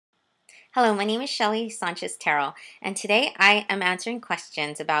Hello, my name is Shelly Sanchez Terrell, and today I am answering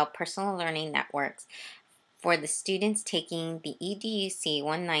questions about personal learning networks for the students taking the EDUC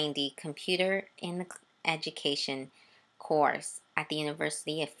 190 Computer in Education course at the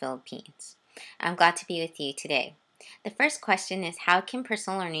University of Philippines. I'm glad to be with you today. The first question is, how can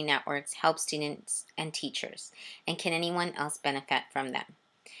personal learning networks help students and teachers, and can anyone else benefit from them?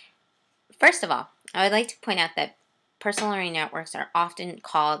 First of all, I would like to point out that personal learning networks are often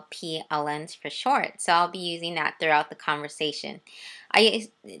called PLNs for short, so I'll be using that throughout the conversation.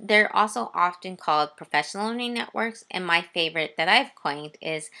 They're also often called professional learning networks, and my favorite that I've coined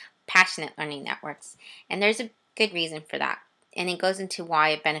is passionate learning networks. And there's a good reason for that, and it goes into why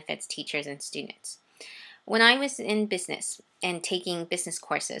it benefits teachers and students. When I was in business and taking business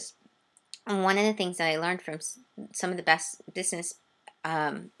courses, one of the things that I learned from some of the best business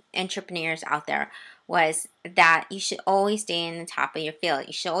entrepreneurs out there was that you should always stay in the top of your field.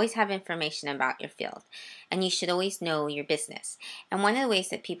 You should always have information about your field, and you should always know your business. And one of the ways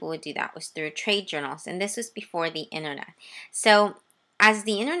that people would do that was through trade journals, and this was before the internet. So as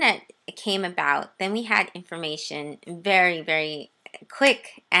the internet came about, then we had information very, very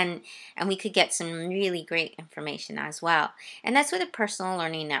quick, and we could get some really great information as well. And that's what a personal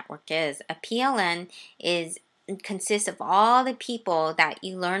learning network is. A PLN consists of all the people that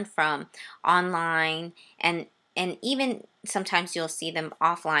you learn from online, and even sometimes you'll see them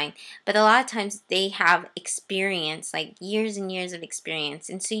offline, but a lot of times they have experience, like years and years of experience,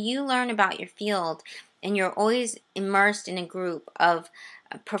 and so you learn about your field, and you're always immersed in a group of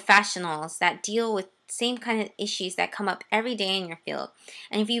professionals that deal with same kind of issues that come up every day in your field.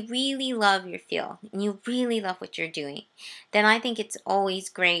 And if you really love your field and you really love what you're doing, then I think it's always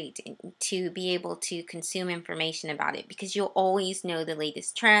great to be able to consume information about it, because you'll always know the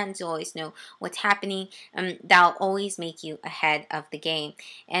latest trends, you'll always know what's happening, and that'll always make you ahead of the game.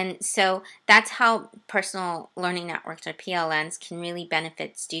 And so that's how personal learning networks, or PLNs, can really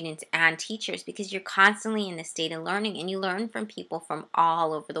benefit students and teachers, because you're constantly in a state of learning and you learn from people from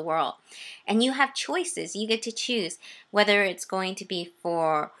all over the world. And you have choices. You get to choose whether it's going to be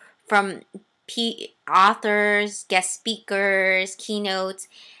from authors, guest speakers, keynotes.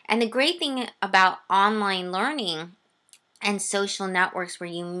 And the great thing about online learning and social networks where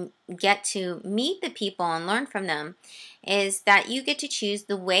you get to meet the people and learn from them is that you get to choose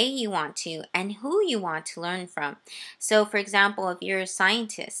the way you want to and who you want to learn from. So for example, if you're a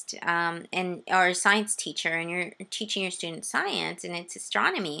scientist or a science teacher and you're teaching your students science and it's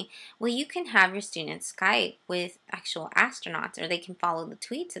astronomy, well, you can have your students Skype with actual astronauts, or they can follow the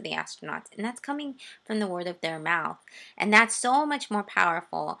tweets of the astronauts, and that's coming from the word of their mouth. And that's so much more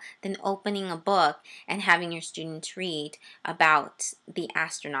powerful than opening a book and having your students read about the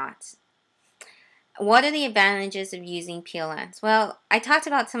astronauts. What are the advantages of using PLNs? Well, I talked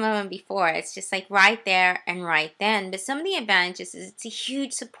about some of them before. It's just like right there and right then. But some of the advantages is it's a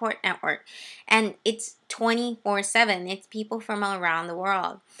huge support network, and it's 24/7. It's people from all around the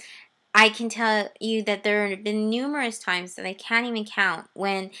world. I can tell you that there have been numerous times that I can't even count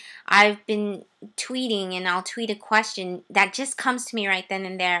when I've been tweeting, and I'll tweet a question that just comes to me right then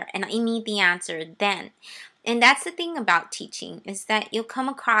and there, and I need the answer then. And that's the thing about teaching, is that you'll come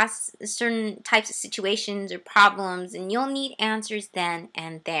across certain types of situations or problems, and you'll need answers then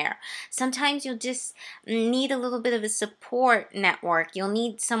and there. Sometimes you'll just need a little bit of a support network. You'll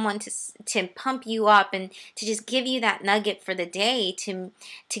need someone to pump you up and to just give you that nugget for the day to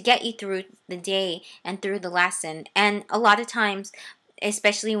get you through the day and through the lesson. And a lot of times,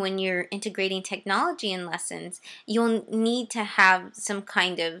 especially when you're integrating technology in lessons, you'll need to have some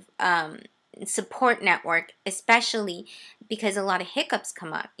kind of support network, especially because a lot of hiccups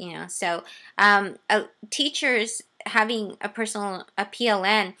come up, So teachers having a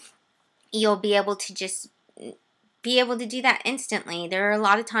PLN, you'll be able to just be able to do that instantly. There are a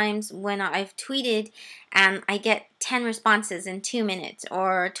lot of times when I've tweeted and I get 10 responses in 2 minutes,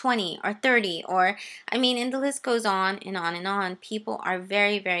 or 20 or 30, and the list goes on and on and on. People are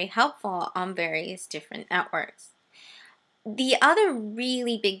very, very helpful on various different networks. The other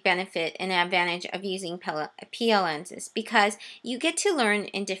really big benefit and advantage of using PLNs is because you get to learn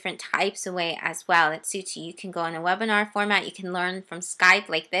in different types of way as well. It suits you. You can go in a webinar format. You can learn from Skype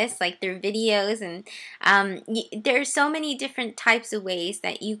like this, like through videos, and there's so many different types of ways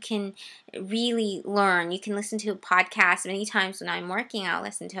that you can really learn. You can listen to a podcast. Many times when I'm working, I'll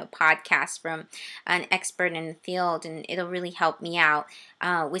listen to a podcast from an expert in the field, and it'll really help me out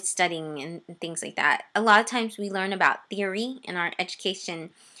with studying and things like that. A lot of times we learn about theory in our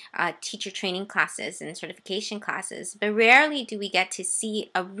education teacher training classes and certification classes, but rarely do we get to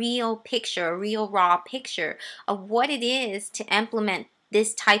see a real picture, a real raw picture of what it is to implement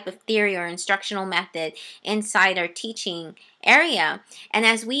this type of theory or instructional method inside our teaching area. And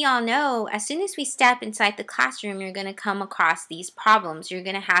as we all know, as soon as we step inside the classroom, you're going to come across these problems. You're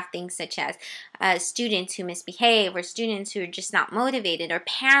going to have things such as students who misbehave, or students who are just not motivated, or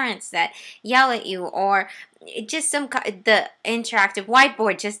parents that yell at you, or just the interactive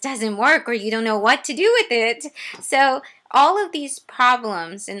whiteboard just doesn't work, or you don't know what to do with it. So all of these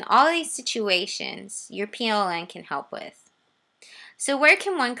problems and all of these situations, your PLN can help with. So where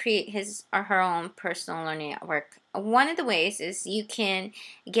can one create his or her own personal learning network? One of the ways is you can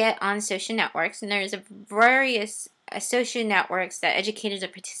get on social networks, and there's various social networks that educators are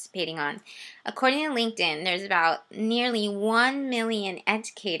participating on. According to LinkedIn, there's about nearly 1 million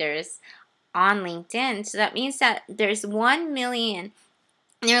educators on LinkedIn. So that means that there's nearly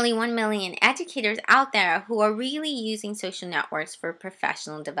 1 million educators out there who are really using social networks for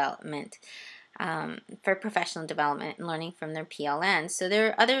professional development. And learning from their PLN. So there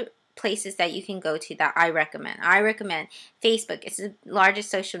are other places that you can go to that I recommend. I recommend Facebook. It's the largest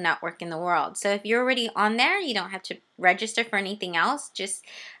social network in the world. So if you're already on there, you don't have to register for anything else. Just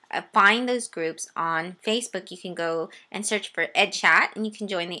find those groups on Facebook. You can go and search for EdChat, and you can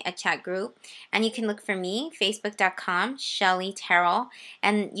join the EdChat group. And you can look for me, facebook.com, Shelly Terrell,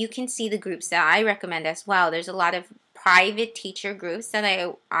 and you can see the groups that I recommend as well. There's a lot of private teacher groups that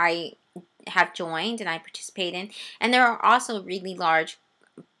I have joined and I participate in, and there are also really large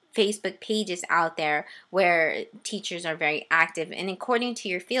Facebook pages out there where teachers are very active, and according to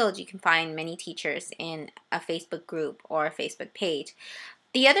your field you can find many teachers in a Facebook group or a Facebook page.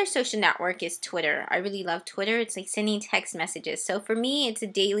 The other social network is Twitter. I really love Twitter. It's like sending text messages. So for me, it's a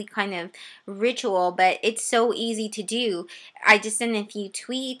daily kind of ritual, but it's so easy to do. I just send a few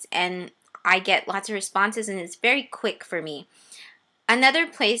tweets and I get lots of responses, and it's very quick for me. Another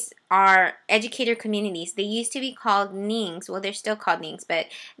place are educator communities. They used to be called Nings. Well, they're still called Nings, but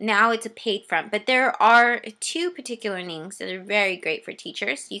now it's a paid front. But there are two particular Nings that are very great for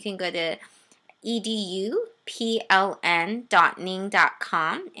teachers. You can go to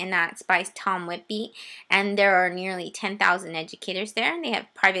edupln.ning.com, and that's by Tom Whitby, and there are nearly 10,000 educators there, and they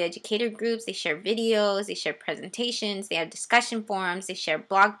have private educator groups. They share videos, they share presentations, they have discussion forums, they share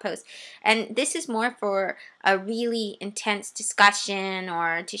blog posts, and this is more for a really intense discussion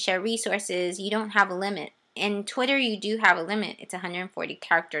or to share resources. You don't have a limit. In Twitter, you do have a limit. It's 140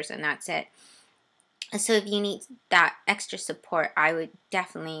 characters, and that's it. So if you need that extra support, I would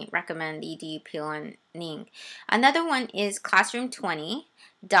definitely recommend EDU PLN Ning. Another one is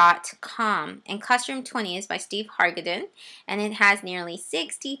Classroom20.com, and Classroom20 is by Steve Hargadon, and it has nearly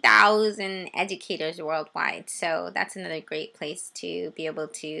 60,000 educators worldwide. So that's another great place to be able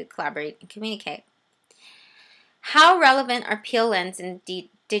to collaborate and communicate. How relevant are PLNs in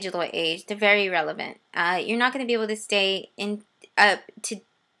digital age? They're very relevant. You're not going to be able to stay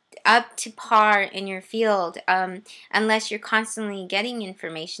up to par in your field unless you're constantly getting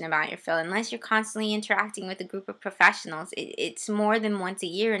information about your field, unless you're constantly interacting with a group of professionals. It's more than once a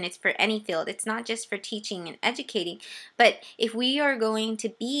year, and it's for any field. It's not just for teaching and educating, but if we are going to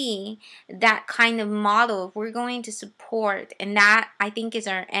be that kind of model, if we're going to support, and that I think is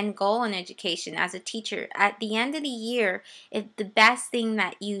our end goal in education as a teacher, at the end of the year, if the best thing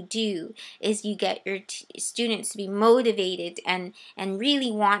that you do is you get your students to be motivated and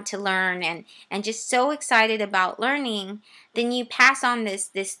really want to learn and just so excited about learning, then you pass on this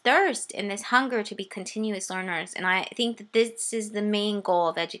thirst and this hunger to be continuous learners. And I think that this is the main goal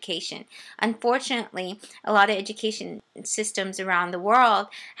of education. Unfortunately, a lot of education systems around the world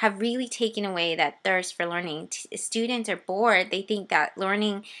have really taken away that thirst for learning. Students are bored. They think that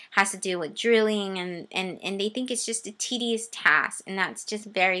learning has to do with drilling, and they think it's just a tedious task, and that's just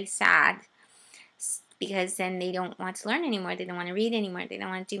very sad, because then they don't want to learn anymore. They don't want to read anymore. They don't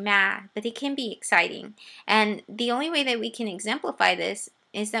want to do math. But it can be exciting. And the only way that we can exemplify this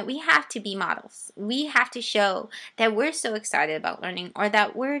is that we have to be models. We have to show that we're so excited about learning, or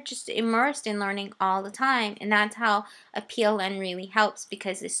that we're just immersed in learning all the time. And that's how a PLN really helps,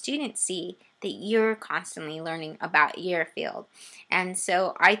 because the students see that you're constantly learning about your field. And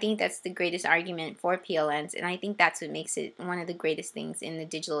so I think that's the greatest argument for PLNs, and I think that's what makes it one of the greatest things in the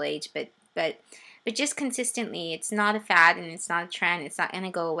digital age. But just consistently, it's not a fad and it's not a trend. It's not going to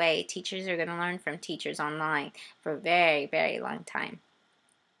go away. Teachers are going to learn from teachers online for a very, very long time.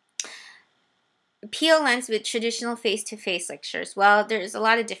 PLNs with traditional face-to-face lectures. Well, there's a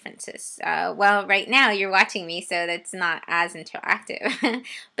lot of differences. Well, right now you're watching me, so that's not as interactive.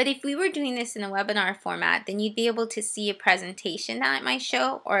 But if we were doing this in a webinar format, then you'd be able to see a presentation that I might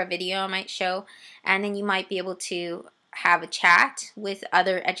show, or a video I might show, and then you might be able to have a chat with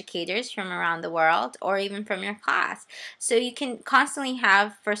other educators from around the world or even from your class. So you can constantly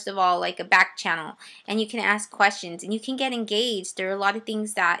have, first of all, like a back channel, and you can ask questions and you can get engaged. There are a lot of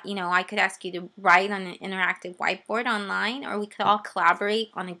things that, I could ask you to write on an interactive whiteboard online, or we could all collaborate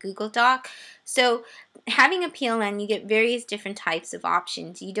on a Google Doc. So having a PLN, you get various different types of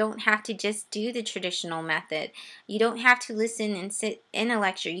options. You don't have to just do the traditional method. You don't have to listen and sit in a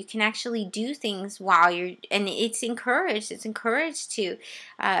lecture. You can actually do things while you're, and it's encouraged. It's encouraged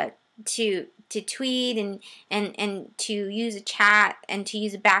uh, to tweet and to use a chat and to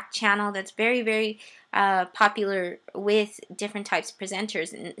use a back channel. That's very, very popular with different types of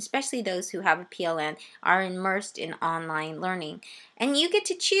presenters, and especially those who have a PLN are immersed in online learning. And you get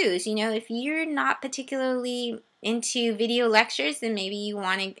to choose, if you're not particularly into video lectures, then maybe you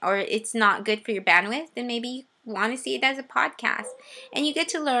want to, or it's not good for your bandwidth, then maybe you want to see it as a podcast. And you get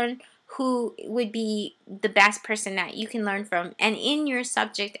to learn who would be the best person that you can learn from, and in your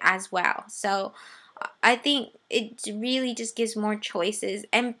subject as well. So I think it really just gives more choices,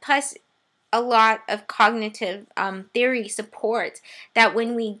 and plus a lot of cognitive theory support that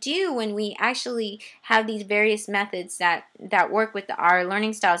when we actually have these various methods that work with our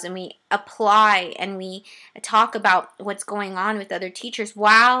learning styles, and we apply and we talk about what's going on with other teachers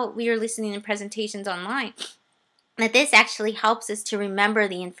while we are listening to presentations online, that this actually helps us to remember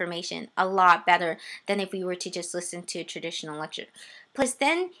the information a lot better than if we were to just listen to a traditional lecture. Plus,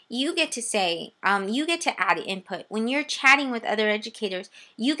 then you get to say, you get to add input. When you're chatting with other educators,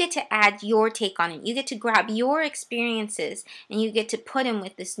 you get to add your take on it. You get to grab your experiences and you get to put them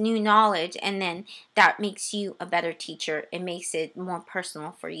with this new knowledge, and then that makes you a better teacher. It makes it more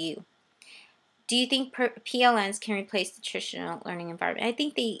personal for you. Do you think PLNs can replace the traditional learning environment? I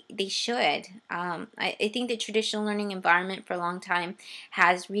think they should. I think the traditional learning environment for a long time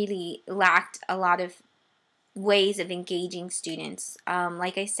has really lacked a lot of ways of engaging students.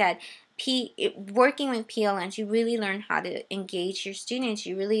 Like I said, working with PLNs, you really learn how to engage your students.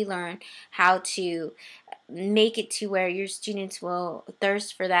 You really learn how to make it to where your students will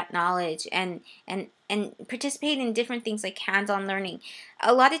thirst for that knowledge and participate in different things like hands-on learning.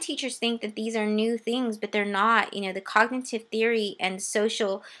 A lot of teachers think that these are new things, but they're not. The cognitive theory and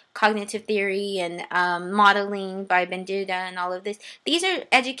social cognitive theory and modeling by Banduda and all of this, these are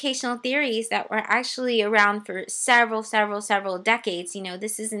educational theories that were actually around for several decades.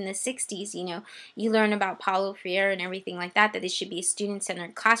 This is in the 60s. You learn about Paulo Freire and everything like that it should be a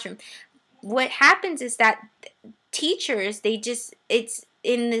student-centered classroom. What happens is that teachers, it's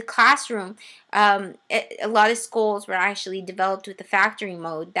in the classroom. A lot of schools were actually developed with the factory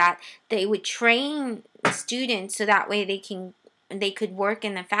mode, that they would train students so that way they could work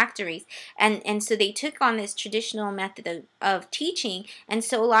in the factories, and so they took on this traditional method of teaching. And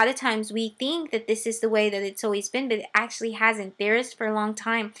so a lot of times we think that this is the way that it's always been, but it actually hasn't. Theorists for a long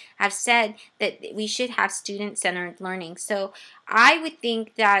time have said that we should have student-centered learning. So I would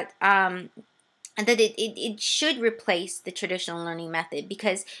think that it should replace the traditional learning method,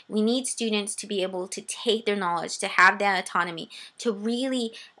 because we need students to be able to take their knowledge, to have that autonomy, to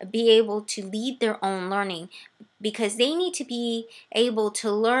really be able to lead their own learning, because they need to be able to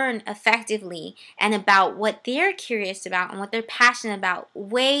learn effectively and about what they're curious about and what they're passionate about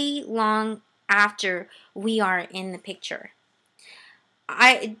way long after we are in the picture.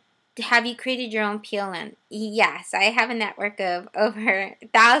 Have you created your own PLN? Yes, I have a network of over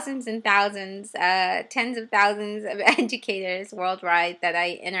thousands and thousands, tens of thousands of educators worldwide that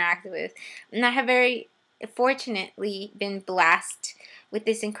I interact with. And I have very fortunately been blessed with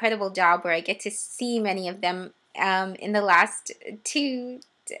this incredible job where I get to see many of them. In the last two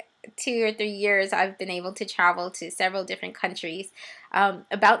or 3 years, I've been able to travel to several different countries,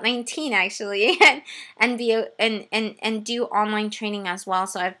 about 19 actually, and do online training as well.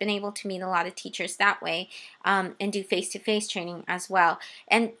 So I've been able to meet a lot of teachers that way, and do face-to-face training as well.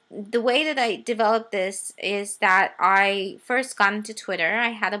 And the way that I developed this is that I first got into Twitter.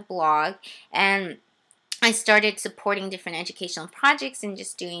 I had a blog, and I started supporting different educational projects and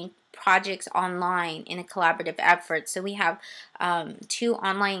just doing projects online in a collaborative effort. So we have 2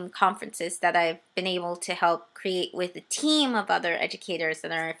 online conferences that I've been able to help create with a team of other educators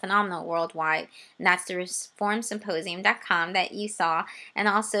that are phenomenal worldwide. And that's the reformsymposium.com that you saw, and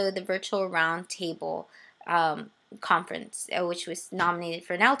also the virtual roundtable conference, which was nominated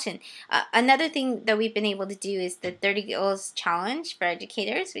for an Elton. Another thing that we've been able to do is the 30 Goals Challenge for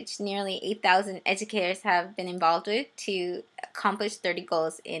educators, which nearly 8,000 educators have been involved with to accomplish 30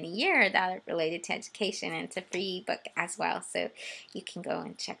 goals in a year that are related to education. And it's a free book as well, so you can go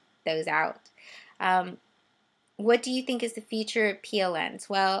and check those out. What do you think is the future of PLNs?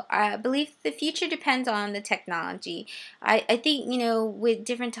 Well, I believe the future depends on the technology. I think, with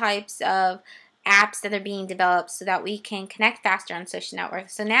different types of apps that are being developed so that we can connect faster on social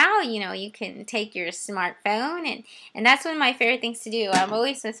networks. So now, you can take your smartphone and that's one of my favorite things to do. I'm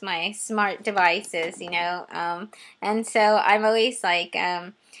always with my smart devices, and so I'm always like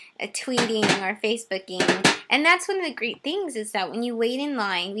tweeting or Facebooking. And that's one of the great things is that when you wait in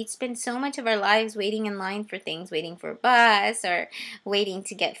line, we spend so much of our lives waiting in line for things, waiting for a bus or waiting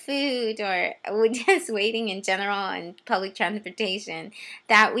to get food or just waiting in general in public transportation,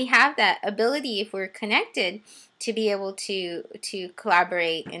 that we have that ability, if we're connected, to be able to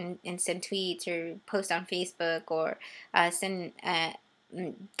collaborate and send tweets or post on Facebook or send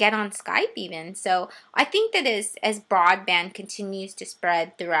get on Skype even. So I think that as broadband continues to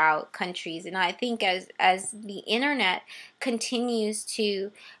spread throughout countries, and I think as the internet continues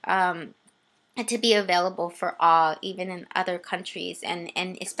to be available for all, even in other countries, and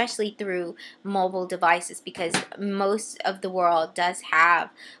especially through mobile devices, because most of the world does have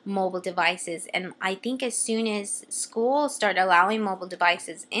mobile devices. And I think as soon as schools start allowing mobile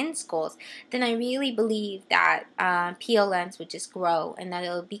devices in schools, then I really believe that PLNs would just grow, and that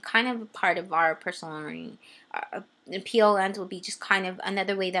it'll be kind of a part of our personal learning. PLNs will be just kind of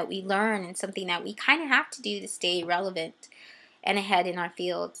another way that we learn, and something that we kind of have to do to stay relevant and ahead in our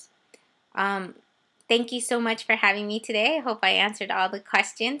fields. Um, Thank you so much for having me today. I hope I answered all the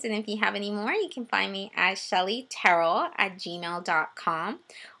questions. And if you have any more, you can find me at shellyterrell@gmail.com,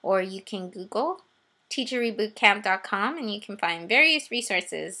 or you can Google teacherebootcamp.com and you can find various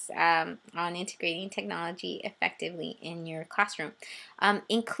resources on integrating technology effectively in your classroom,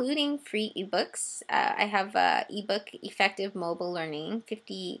 including free ebooks. I have ebook Effective Mobile Learning,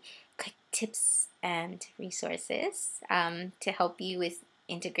 50 quick tips and resources to help you with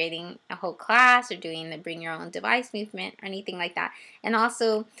integrating a whole class or doing the bring your own device movement or anything like that. And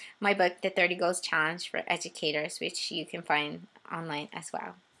also my book, The 30 Goals Challenge for Educators, which you can find online as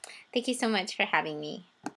well. Thank you so much for having me.